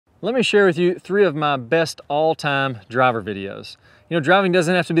Let me share with you 3 of my best all-time driver videos. You know, driving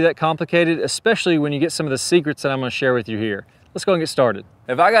doesn't have to be that complicated, especially when you get some of the secrets that I'm going to share with you here. Let's go and get started.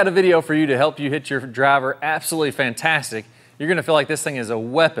 If I got a video for you to help you hit your driver absolutely fantastic, you're going to feel like this thing is a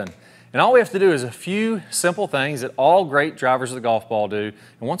weapon. And all we have to do is a few simple things that all great drivers of the golf ball do.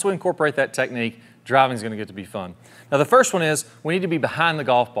 And once we incorporate that technique, driving is going to get to be fun. Now the first one is we need to be behind the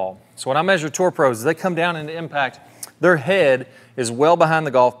golf ball. So when I measure tour pros, as they come down into impact, their head is well behind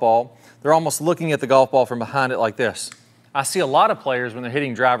the golf ball. They're almost looking at the golf ball from behind it like this. I see a lot of players when they're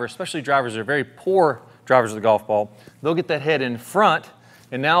hitting drivers, especially drivers that are very poor drivers of the golf ball, they'll get that head in front,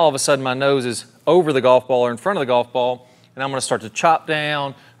 and now all of a sudden my nose is over the golf ball or in front of the golf ball, and I'm going to start to chop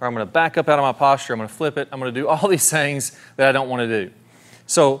down, or I'm going to back up out of my posture, I'm going to flip it, I'm going to do all these things that I don't want to do.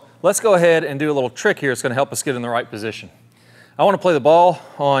 So let's go ahead and do a little trick here. It's going to help us get in the right position. I want to play the ball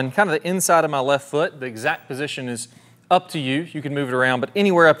on kind of the inside of my left foot. The exact position is up to you. You can move it around, but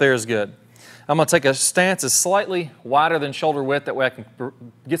anywhere up there is good. I'm going to take a stance that's slightly wider than shoulder width. That way I can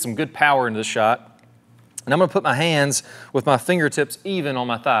get some good power into the shot. And I'm going to put my hands with my fingertips even on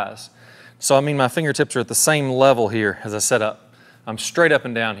my thighs. So I mean my fingertips are at the same level here as I set up. I'm straight up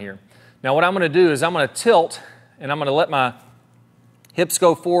and down here. Now what I'm going to do is I'm going to tilt and I'm going to let my hips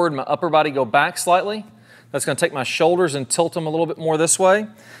go forward, my upper body go back slightly. That's going to take my shoulders and tilt them a little bit more this way.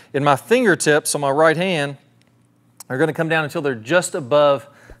 And my fingertips on my right hand are going to come down until they're just above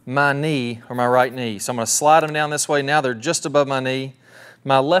my knee or my right knee. So I'm going to slide them down this way. Now they're just above my knee.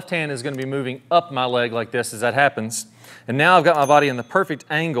 My left hand is going to be moving up my leg like this as that happens. And now I've got my body in the perfect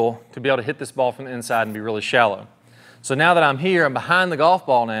angle to be able to hit this ball from the inside and be really shallow. So now that I'm here, I'm behind the golf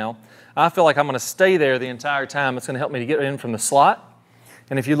ball now, I feel like I'm going to stay there the entire time. It's going to help me to get in from the slot.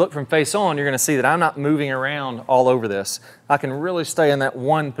 And if you look from face on, you're going to see that I'm not moving around all over this. I can really stay in that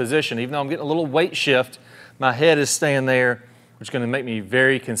one position. Even though I'm getting a little weight shift, my head is staying there, which is going to make me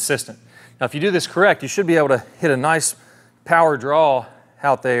very consistent. Now, if you do this correct, you should be able to hit a nice power draw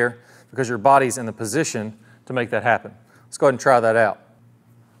out there because your body's in the position to make that happen. Let's go ahead and try that out.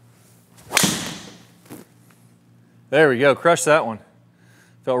 There we go, crushed that one.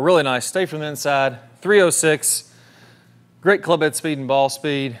 Felt really nice, stay from the inside, 306, great club head speed and ball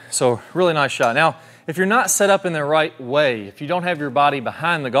speed, so really nice shot. Now, if you're not set up in the right way, if you don't have your body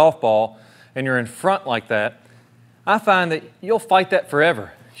behind the golf ball and you're in front like that, I find that you'll fight that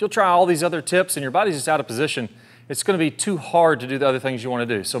forever. You'll try all these other tips and your body's just out of position. It's going to be too hard to do the other things you want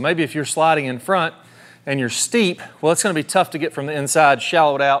to do. So maybe if you're sliding in front and you're steep, well, it's going to be tough to get from the inside,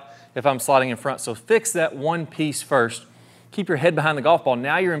 shallow it out if I'm sliding in front. So fix that one piece first. Keep your head behind the golf ball.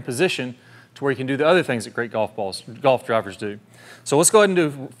 Now you're in position to where you can do the other things that great golf drivers do. So let's go ahead and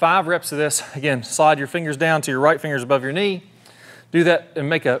do 5 reps of this. Again, slide your fingers down to your right fingers above your knee. Do that and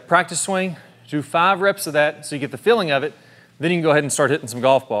make a practice swing. Do 5 reps of that so you get the feeling of it. Then you can go ahead and start hitting some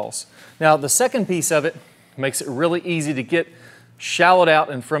golf balls. Now the second piece of it makes it really easy to get shallowed out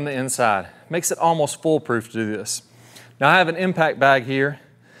and from the inside. Makes it almost foolproof to do this. Now I have an impact bag here,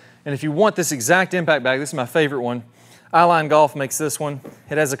 and if you want this exact impact bag, this is my favorite one. Eyeline Golf makes this one.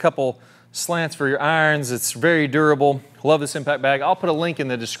 It has a couple slants for your irons. It's very durable. Love this impact bag. I'll put a link in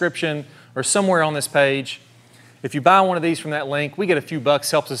the description or somewhere on this page. If you buy one of these from that link, we get a few bucks,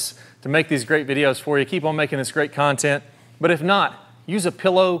 helps us to make these great videos for you. Keep on making this great content. But if not, use a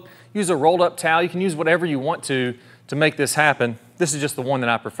pillow, use a rolled up towel. You can use whatever you want to make this happen. This is just the one that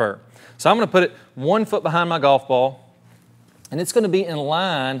I prefer. So I'm going to put it 1 foot behind my golf ball, and it's going to be in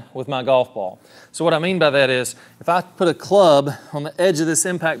line with my golf ball. So what I mean by that is, if I put a club on the edge of this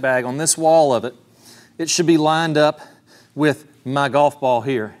impact bag on this wall of it, it should be lined up with my golf ball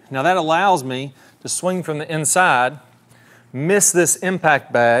here. Now that allows me to swing from the inside, miss this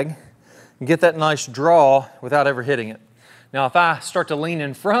impact bag, and get that nice draw without ever hitting it. Now if I start to lean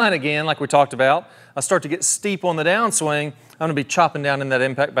in front again, like we talked about, I start to get steep on the downswing, I'm going to be chopping down in that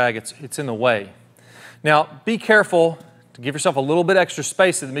impact bag. It's in the way. Now be careful to give yourself a little bit extra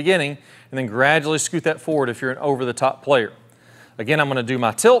space at the beginning and then gradually scoot that forward if you're an over-the-top player. Again, I'm going to do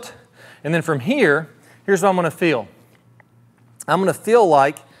my tilt, and then from here, here's what I'm going to feel. I'm going to feel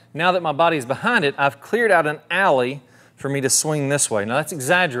like now that my body is behind it, I've cleared out an alley for me to swing this way. Now that's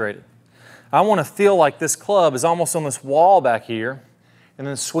exaggerated. I want to feel like this club is almost on this wall back here and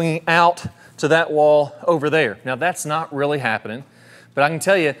then swinging out to that wall over there. Now that's not really happening, but I can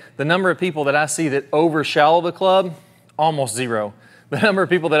tell you the number of people that I see that over shallow the club, almost 0. The number of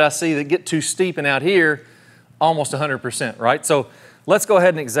people that I see that get too steep and out here, almost 100%, right? So let's go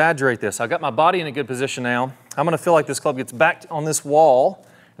ahead and exaggerate this. I've got my body in a good position now. I'm going to feel like this club gets back on this wall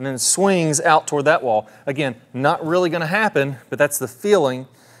and then swings out toward that wall. Again, not really going to happen, but that's the feeling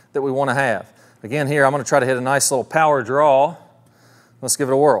that we want to have. Again, here I'm going to try to hit a nice little power draw Let's give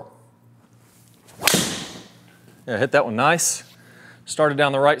it a whirl. Yeah, hit that one nice. Started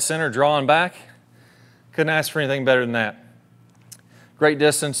down the right center, drawing back. Couldn't ask for anything better than that. Great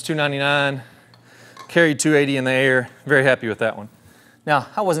distance, 299. Carried 280 in the air. Very happy with that one. Now,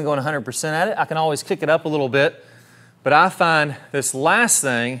 I wasn't going 100% at it. I can always kick it up a little bit, but I find this last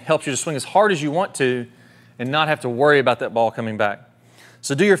thing helps you to swing as hard as you want to and not have to worry about that ball coming back.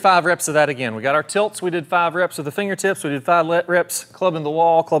 So do your 5 reps of that again. We got our tilts. We did 5 reps with the fingertips. We did 5 reps, club into the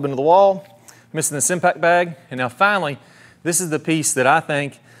wall, missing this impact bag. And now finally, this is the piece that I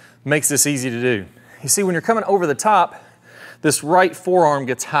think makes this easy to do. You see, when you're coming over the top, this right forearm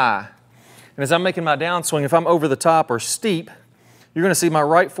gets high. And as I'm making my downswing, if I'm over the top or steep, you're gonna see my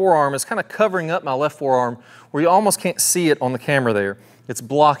right forearm is kind of covering up my left forearm where you almost can't see it on the camera there. It's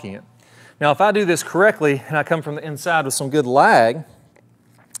blocking it. Now, if I do this correctly and I come from the inside with some good lag,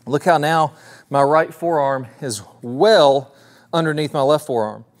 look how now my right forearm is well underneath my left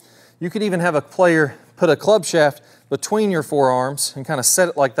forearm. You could even have a player put a club shaft between your forearms and kind of set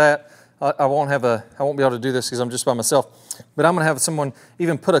it like that. I won't be able to do this because I'm just by myself, but I'm gonna have someone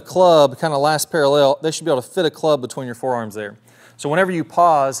even put a club kind of last parallel. They should be able to fit a club between your forearms there. So whenever you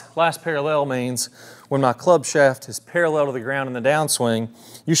pause, last parallel means when my club shaft is parallel to the ground in the downswing,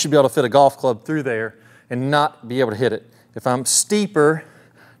 you should be able to fit a golf club through there and not be able to hit it. If I'm steeper,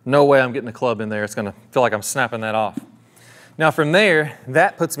 no way I'm getting the club in there. It's gonna feel like I'm snapping that off. Now from there,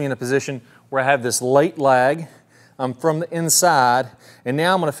 that puts me in a position where I have this late lag. I'm from the inside, and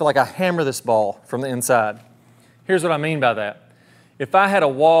now I'm gonna feel like I hammer this ball from the inside. Here's what I mean by that. If I had a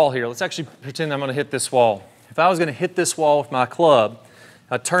wall here, let's actually pretend I'm gonna hit this wall. If I was gonna hit this wall with my club,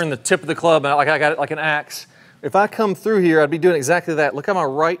 I'd turn the tip of the club out like I got it like an axe. If I come through here, I'd be doing exactly that. Look how my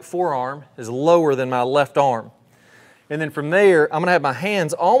right forearm is lower than my left arm. And then from there, I'm gonna have my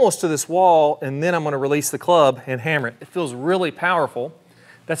hands almost to this wall, and then I'm gonna release the club and hammer it. It feels really powerful.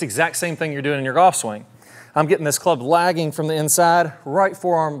 That's the exact same thing you're doing in your golf swing. I'm getting this club lagging from the inside, right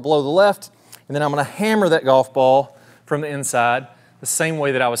forearm below the left, and then I'm gonna hammer that golf ball from the inside the same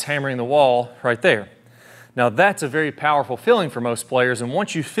way that I was hammering the wall right there. Now that's a very powerful feeling for most players, and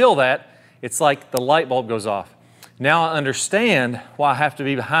once you feel that, it's like the light bulb goes off. Now I understand why I have to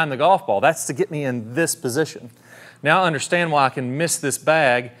be behind the golf ball. That's to get me in this position. Now I understand why I can miss this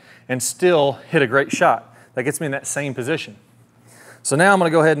bag and still hit a great shot. That gets me in that same position. So now I'm gonna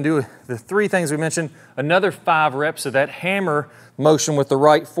go ahead and do the 3 things we mentioned, another 5 reps of that hammer motion with the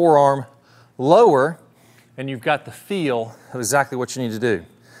right forearm lower, and you've got the feel of exactly what you need to do.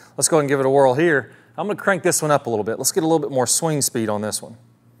 Let's go ahead and give it a whirl here. I'm gonna crank this one up a little bit. Let's get a little bit more swing speed on this one.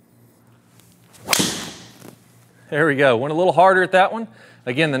 There we go, went a little harder at that one.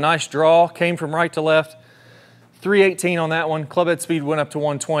 Again, the nice draw came from right to left. 318 on that one, club head speed went up to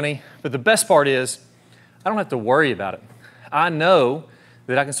 120. But the best part is, I don't have to worry about it. I know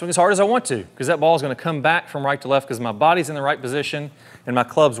that I can swing as hard as I want to because that ball is going to come back from right to left because my body's in the right position and my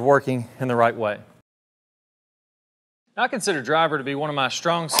club's working in the right way. Now, I consider driver to be one of my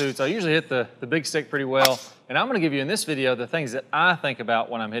strong suits. I usually hit the big stick pretty well, and I'm going to give you in this video the things that I think about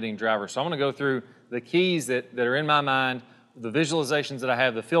when I'm hitting driver. So I'm going to go through the keys that are in my mind, the visualizations that I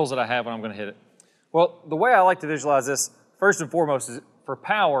have, the feels that I have when I'm going to hit it. Well, the way I like to visualize this, first and foremost, is for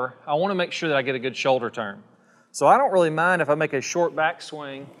power, I want to make sure that I get a good shoulder turn. So I don't really mind if I make a short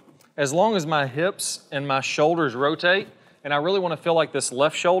backswing as long as my hips and my shoulders rotate, and I really want to feel like this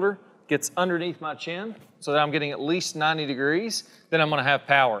left shoulder gets underneath my chin so that I'm getting at least 90 degrees, then I'm going to have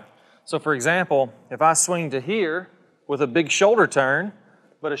power. So for example, if I swing to here with a big shoulder turn,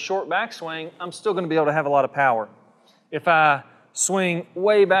 but a short backswing, I'm still going to be able to have a lot of power. If I swing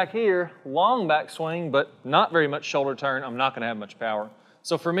way back here, long backswing, but not very much shoulder turn, I'm not going to have much power.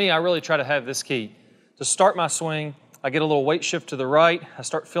 So for me, I really try to have this key. To start my swing, I get a little weight shift to the right. I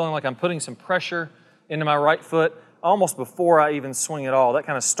start feeling like I'm putting some pressure into my right foot almost before I even swing at all. That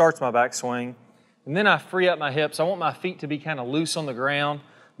kind of starts my backswing. And then I free up my hips. I want my feet to be kind of loose on the ground.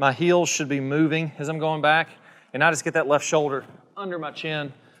 My heels should be moving as I'm going back. And I just get that left shoulder under my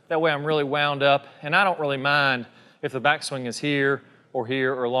chin. That way I'm really wound up. And I don't really mind if the backswing is here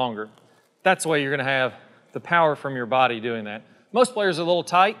or longer. That's the way you're going to have the power from your body doing that. Most players are a little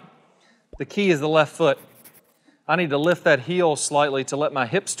tight. The key is the left foot. I need to lift that heel slightly to let my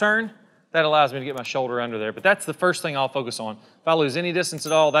hips turn. That allows me to get my shoulder under there. But that's the first thing I'll focus on. If I lose any distance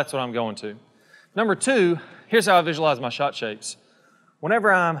at all, that's what I'm going to. Number 2, here's how I visualize my shot shapes.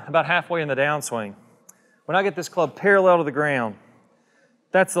 Whenever I'm about halfway in the downswing, when I get this club parallel to the ground,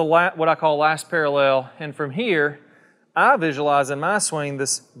 that's what I call last parallel. And from here, I visualize in my swing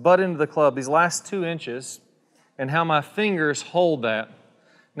this butt into the club, these last 2 inches, and how my fingers hold that.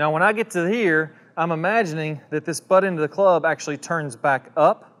 Now when I get to here, I'm imagining that this butt end of the club actually turns back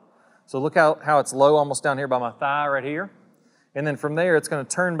up. So look how it's low almost down here by my thigh right here. And then from there, it's going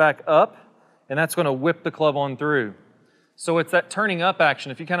to turn back up, and that's going to whip the club on through. So it's that turning up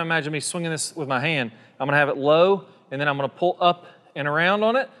action. If you kind of imagine me swinging this with my hand, I'm going to have it low, and then I'm going to pull up and around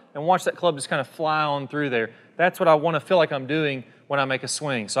on it, and watch that club just kind of fly on through there. That's what I want to feel like I'm doing when I make a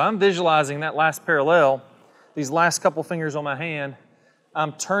swing. So I'm visualizing that last parallel, these last couple fingers on my hand,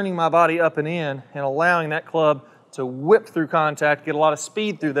 I'm turning my body up and in and allowing that club to whip through contact, get a lot of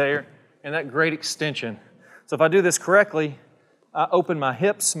speed through there, and that great extension. So if I do this correctly, I open my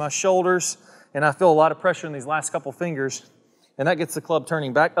hips, my shoulders, and I feel a lot of pressure in these last couple fingers, and that gets the club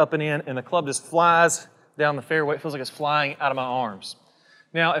turning back up and in, and the club just flies down the fairway. It feels like it's flying out of my arms.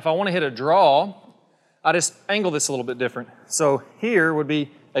 Now, if I want to hit a draw, I just angle this a little bit different. So here would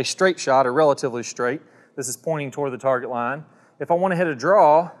be a straight shot, or relatively straight. This is pointing toward the target line. If I want to hit a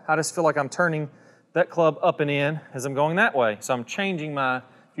draw, I just feel like I'm turning that club up and in as I'm going that way. So I'm changing my, if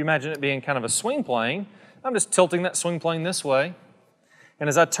you imagine it being kind of a swing plane, I'm just tilting that swing plane this way. And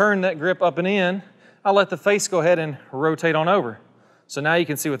as I turn that grip up and in, I let the face go ahead and rotate on over. So now you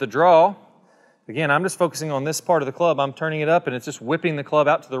can see with the draw, again, I'm just focusing on this part of the club. I'm turning it up and it's just whipping the club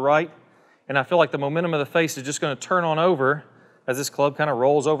out to the right. And I feel like the momentum of the face is just going to turn on over as this club kind of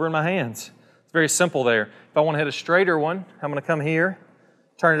rolls over in my hands. It's very simple there. If I want to hit a straighter one, I'm going to come here,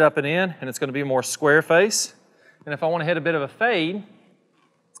 turn it up and in, and it's going to be a more square face. And if I want to hit a bit of a fade,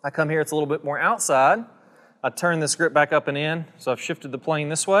 I come here, it's a little bit more outside. I turn this grip back up and in, so I've shifted the plane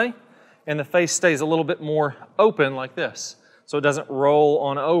this way, and the face stays a little bit more open like this. So it doesn't roll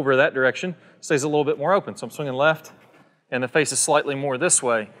on over that direction, it stays a little bit more open. So I'm swinging left, and the face is slightly more this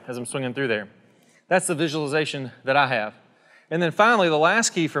way as I'm swinging through there. That's the visualization that I have. And then finally, the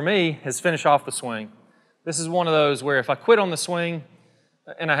last key for me is finish off the swing. This is one of those where if I quit on the swing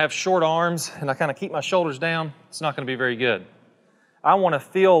and I have short arms and I kind of keep my shoulders down, it's not going to be very good. I want to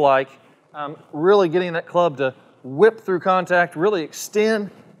feel like I'm really getting that club to whip through contact, really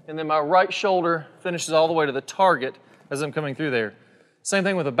extend, and then my right shoulder finishes all the way to the target as I'm coming through there. Same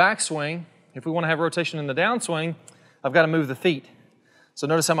thing with a backswing. If we want to have rotation in the downswing, I've got to move the feet. So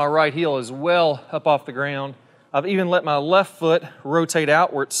notice how my right heel is well up off the ground. I've even let my left foot rotate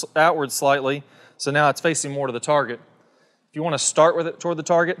outward slightly, so now it's facing more to the target. If you want to start with it toward the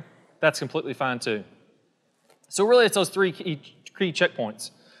target, that's completely fine too. So really it's those three key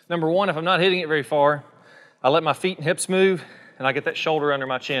checkpoints. Number one, if I'm not hitting it very far, I let my feet and hips move and I get that shoulder under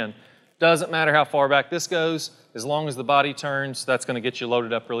my chin. Doesn't matter how far back this goes, as long as the body turns, that's going to get you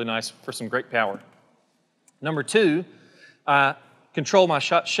loaded up really nice for some great power. Number two, I control my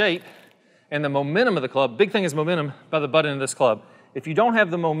shot shape and the momentum of the club. Big thing is momentum by the butt end of this club. If you don't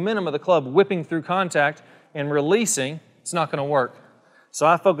have the momentum of the club whipping through contact and releasing, it's not going to work. So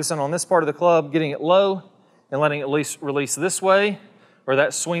I focus in on this part of the club, getting it low and letting it release this way, or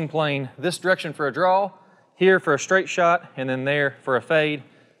that swing plane this direction for a draw, here for a straight shot, and then there for a fade.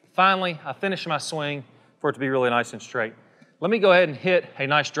 Finally, I finish my swing for it to be really nice and straight. Let me go ahead and hit a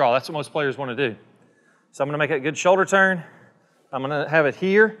nice draw. That's what most players want to do. So I'm going to make a good shoulder turn. I'm going to have it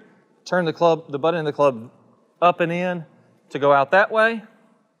here, turn the butt end of the club up and in to go out that way.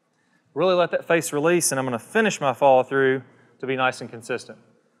 Really let that face release, and I'm going to finish my follow through to be nice and consistent.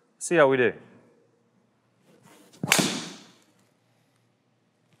 See how we do.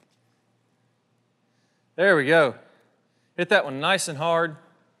 There we go. Hit that one nice and hard.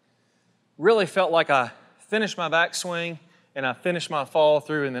 Really felt like I finished my backswing and I finished my follow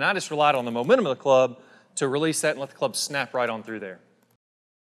through, and then I just relied on the momentum of the club to release that and let the club snap right on through there.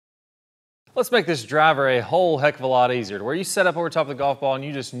 Let's make this driver a whole heck of a lot easier, to where you set up over top of the golf ball and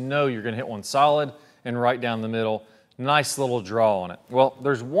you just know you're going to hit one solid and right down the middle. Nice little draw on it. Well,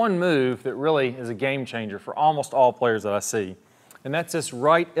 there's one move that really is a game changer for almost all players that I see, and that's this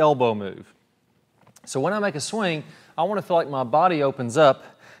right elbow move. So when I make a swing, I want to feel like my body opens up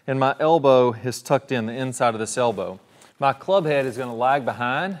and my elbow is tucked in, the inside of this elbow. My club head is going to lag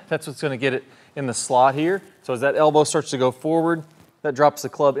behind. That's what's going to get it in the slot here. So as that elbow starts to go forward, that drops the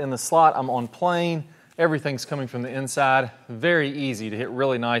club in the slot. I'm on plane. Everything's coming from the inside. Very easy to hit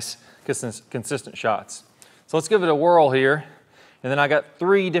really nice, consistent shots. So let's give it a whirl here. And then I got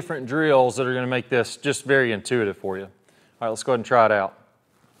 3 different drills that are going to make this just very intuitive for you. All right, let's go ahead and try it out.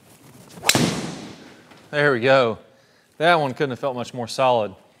 There we go. That one couldn't have felt much more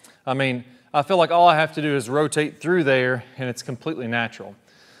solid. I mean, I feel like all I have to do is rotate through there and it's completely natural.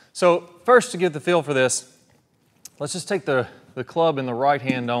 So first, to get the feel for this, let's just take the club in the right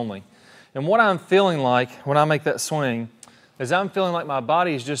hand only. And what I'm feeling like when I make that swing is I'm feeling like my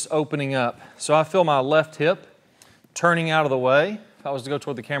body is just opening up. So I feel my left hip turning out of the way. If I was to go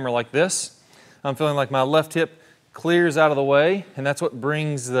toward the camera like this, I'm feeling like my left hip clears out of the way, and that's what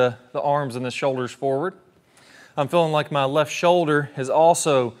brings the arms and the shoulders forward. I'm feeling like my left shoulder is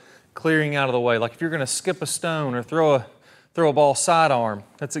also clearing out of the way. Like if you're going to skip a stone or throw a ball sidearm,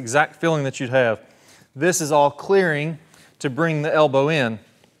 that's the exact feeling that you'd have. This is all clearing to bring the elbow in.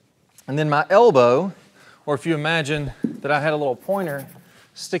 And then my elbow, or if you imagine that I had a little pointer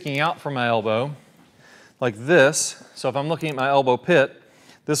sticking out from my elbow, like this. So if I'm looking at my elbow pit,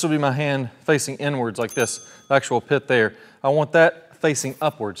 this will be my hand facing inwards like this, the actual pit there. I want that facing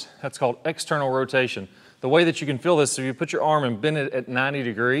upwards. That's called external rotation. The way that you can feel this, if you put your arm and bend it at 90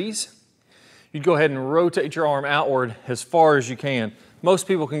 degrees, you'd go ahead and rotate your arm outward as far as you can. Most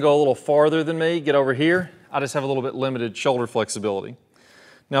people can go a little farther than me, get over here. I just have a little bit limited shoulder flexibility.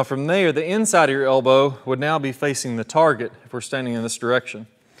 Now from there, the inside of your elbow would now be facing the target if we're standing in this direction.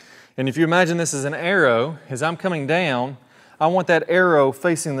 And if you imagine this as an arrow, as I'm coming down, I want that arrow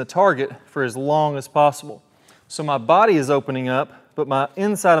facing the target for as long as possible. So my body is opening up, but my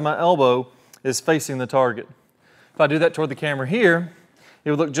inside of my elbow is facing the target. If I do that toward the camera here, it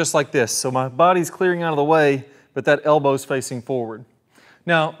would look just like this. So my body's clearing out of the way, but that elbow's facing forward.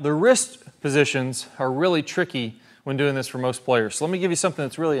 Now, the wrist positions are really tricky when doing this for most players. So let me give you something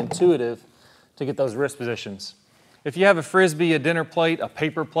that's really intuitive to get those wrist positions. If you have a Frisbee, a dinner plate, a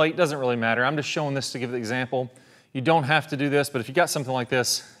paper plate, doesn't really matter. I'm just showing this to give the example. You don't have to do this, but if you got something like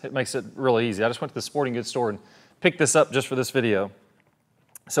this, it makes it really easy. I just went to the sporting goods store and picked this up just for this video.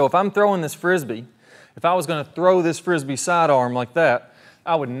 So if I'm throwing this Frisbee, if I was going to throw this Frisbee sidearm like that,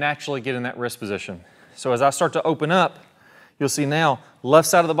 I would naturally get in that wrist position. So as I start to open up, you'll see now left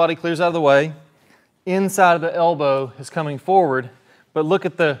side of the body clears out of the way, inside of the elbow is coming forward, but look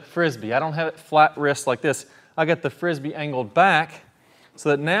at the Frisbee. I don't have it flat wrist like this. I got the Frisbee angled back so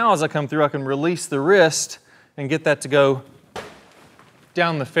that now as I come through, I can release the wrist and get that to go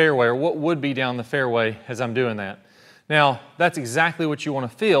down the fairway, or what would be down the fairway as I'm doing that. Now, that's exactly what you want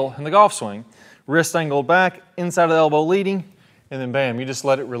to feel in the golf swing. Wrist angled back, inside of the elbow leading, and then bam, you just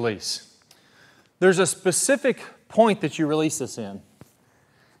let it release. There's a specific point that you release this in.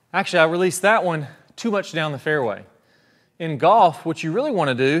 Actually, I released that one too much down the fairway. In golf, what you really want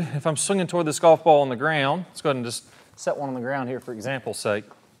to do, if I'm swinging toward this golf ball on the ground, let's go ahead and just set one on the ground here for example's sake.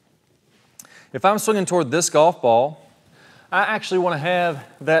 If I'm swinging toward this golf ball, I actually want to have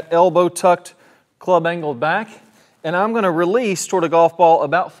that elbow tucked, club angled back, and I'm going to release toward a golf ball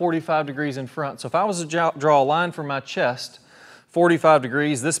about 45 degrees in front. So if I was to draw a line from my chest, 45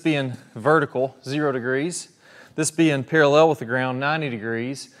 degrees, this being vertical, 0 degrees, this being parallel with the ground, 90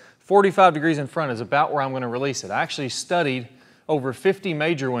 degrees, 45 degrees in front is about where I'm going to release it. I actually studied over 50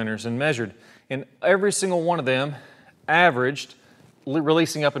 major winners and measured, and every single one of them averaged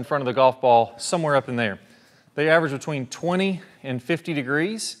releasing up in front of the golf ball somewhere up in there. They averaged between 20 and 50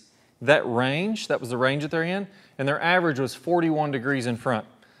 degrees. That range, that was the range that they're in, and their average was 41 degrees in front.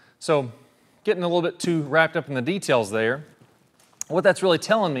 So getting a little bit too wrapped up in the details there, what that's really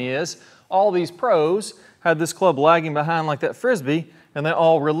telling me is all these pros had this club lagging behind like that Frisbee, and they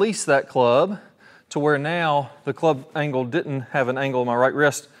all released that club to where now the club angle didn't have an angle in my right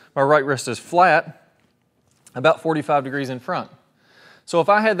wrist. My right wrist is flat, about 45 degrees in front. So if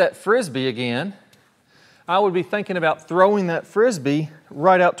I had that Frisbee again, I would be thinking about throwing that Frisbee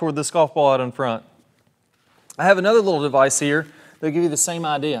right out toward this golf ball out in front. I have another little device here that'll give you the same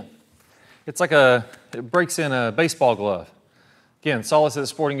idea. It's like it breaks in a baseball glove. Again, saw this at the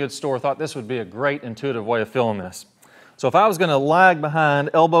sporting goods store, thought this would be a great intuitive way of feeling this. So if I was going to lag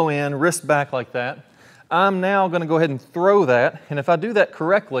behind, elbow in, wrist back like that, I'm now going to go ahead and throw that, and if I do that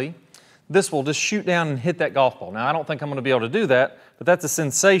correctly, this will just shoot down and hit that golf ball. Now, I don't think I'm going to be able to do that, but that's a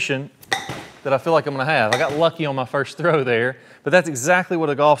sensation that I feel like I'm going to have. I got lucky on my first throw there, but that's exactly what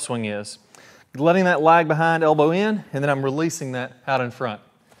a golf swing is. Letting that lag behind, elbow in, and then I'm releasing that out in front.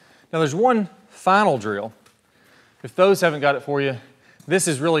 Now there's one final drill. If those haven't got it for you, this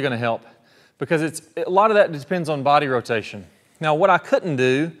is really going to help because a lot of that depends on body rotation. Now what I couldn't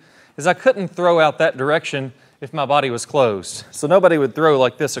do is I couldn't throw out that direction if my body was closed. So nobody would throw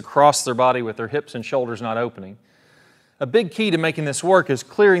like this across their body with their hips and shoulders not opening. A big key to making this work is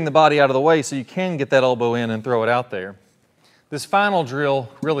clearing the body out of the way so you can get that elbow in and throw it out there. This final drill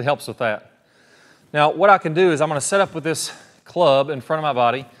really helps with that. Now, what I can do is I'm going to set up with this club in front of my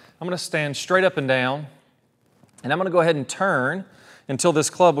body. I'm going to stand straight up and down, and I'm going to go ahead and turn until this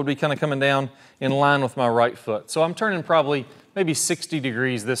club would be kind of coming down in line with my right foot. So I'm turning probably maybe 60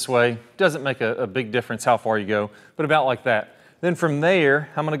 degrees this way. Doesn't make a big difference how far you go, but about like that. Then from there,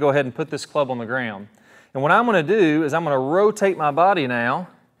 I'm going to go ahead and put this club on the ground. And what I'm going to do is I'm going to rotate my body now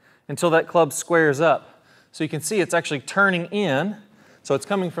until that club squares up. So you can see it's actually turning in. So it's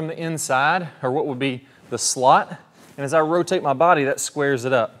coming from the inside, or what would be the slot, and as I rotate my body, that squares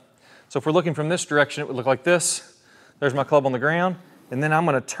it up. So if we're looking from this direction, it would look like this. There's my club on the ground, and then I'm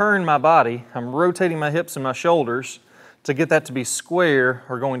going to turn my body. I'm rotating my hips and my shoulders to get that to be square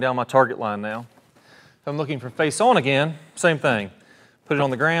or going down my target line now. If I'm looking for face on again, same thing. Put it on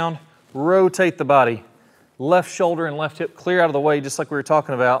the ground, rotate the body. Left shoulder and left hip clear out of the way, just like we were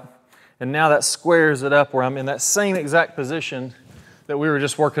talking about. And now that squares it up where I'm in that same exact position that we were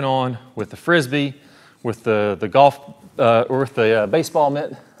just working on with the Frisbee, with the golf, or with the baseball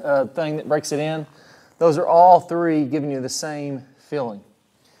mitt thing that breaks it in. Those are all three giving you the same feeling.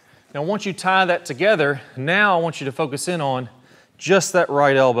 Now once you tie that together, now I want you to focus in on just that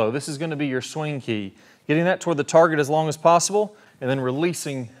right elbow. This is going to be your swing key. Getting that toward the target as long as possible, and then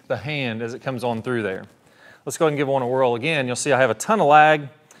releasing the hand as it comes on through there. Let's go ahead and give one a whirl again. You'll see I have a ton of lag.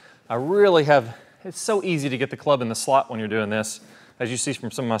 I really have, it's so easy to get the club in the slot when you're doing this, as you see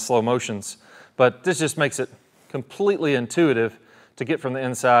from some of my slow motions. But this just makes it completely intuitive to get from the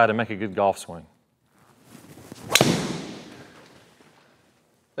inside and make a good golf swing.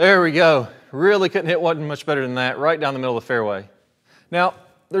 There we go. Really couldn't hit one much better than that, right down the middle of the fairway. Now,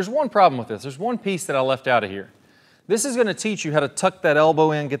 there's one problem with this. There's one piece that I left out of here. This is going to teach you how to tuck that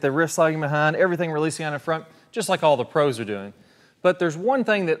elbow in, get the wrist lagging behind, everything releasing on the front, just like all the pros are doing. But there's one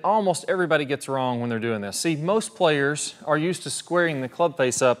thing that almost everybody gets wrong when they're doing this. See, most players are used to squaring the club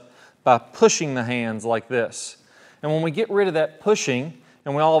face up by pushing the hands like this. And when we get rid of that pushing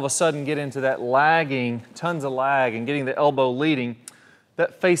and we all of a sudden get into that lagging, tons of lag and getting the elbow leading,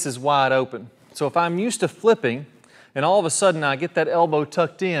 that face is wide open. So if I'm used to flipping and all of a sudden I get that elbow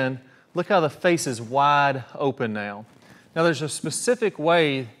tucked in, look how the face is wide open now. Now there's a specific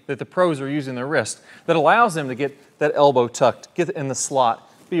way that the pros are using their wrist that allows them to get that elbow tucked, get it in the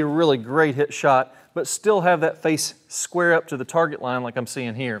slot, be a really great hit shot, but still have that face square up to the target line like I'm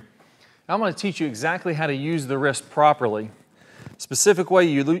seeing here. I'm going to teach you exactly how to use the wrist properly. Specific way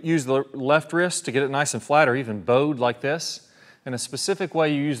you use the left wrist to get it nice and flat or even bowed like this, and a specific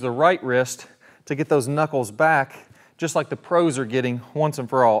way you use the right wrist to get those knuckles back just like the pros are getting once and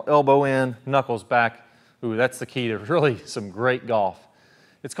for all. Elbow in, knuckles back. Ooh, that's the key to really some great golf.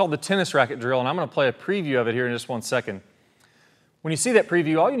 It's called the tennis racket drill, and I'm going to play a preview of it here in just 1 second. When you see that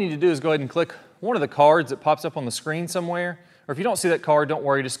preview, all you need to do is go ahead and click one of the cards that pops up on the screen somewhere, or if you don't see that card, don't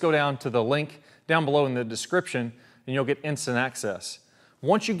worry, just go down to the link down below in the description and you'll get instant access.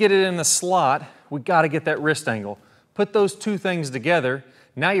 Once you get it in the slot, we got to get that wrist angle. Put those two things together,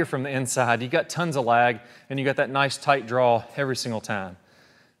 now you're from the inside, you got tons of lag, and you got that nice tight draw every single time.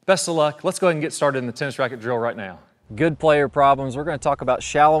 Best of luck. Let's go ahead and get started in the tennis racket drill right now. Good player problems. We're going to talk about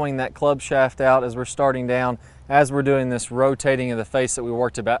shallowing that club shaft out as we're starting down, as we're doing this rotating of the face that we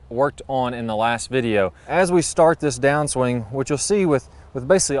worked on in the last video. As we start this downswing, what you'll see with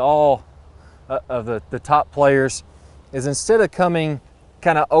basically all of the top players is instead of coming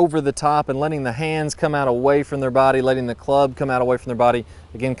kind of over the top and letting the hands come out away from their body, letting the club come out away from their body,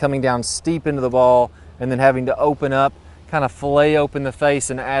 again coming down steep into the ball and then having to open up, kind of fillet open the face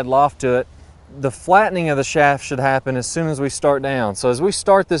and add loft to it. The flattening of the shaft should happen as soon as we start down. So as we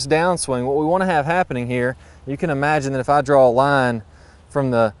start this downswing, what we want to have happening here, you can imagine that if I draw a line from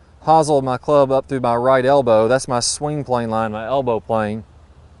the hosel of my club up through my right elbow, that's my swing plane line, my elbow plane.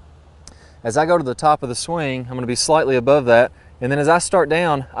 As I go to the top of the swing, I'm going to be slightly above that. And then as I start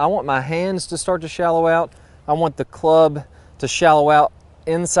down, I want my hands to start to shallow out. I want the club to shallow out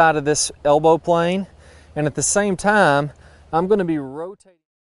inside of this elbow plane. And at the same time, I'm going to be rotating.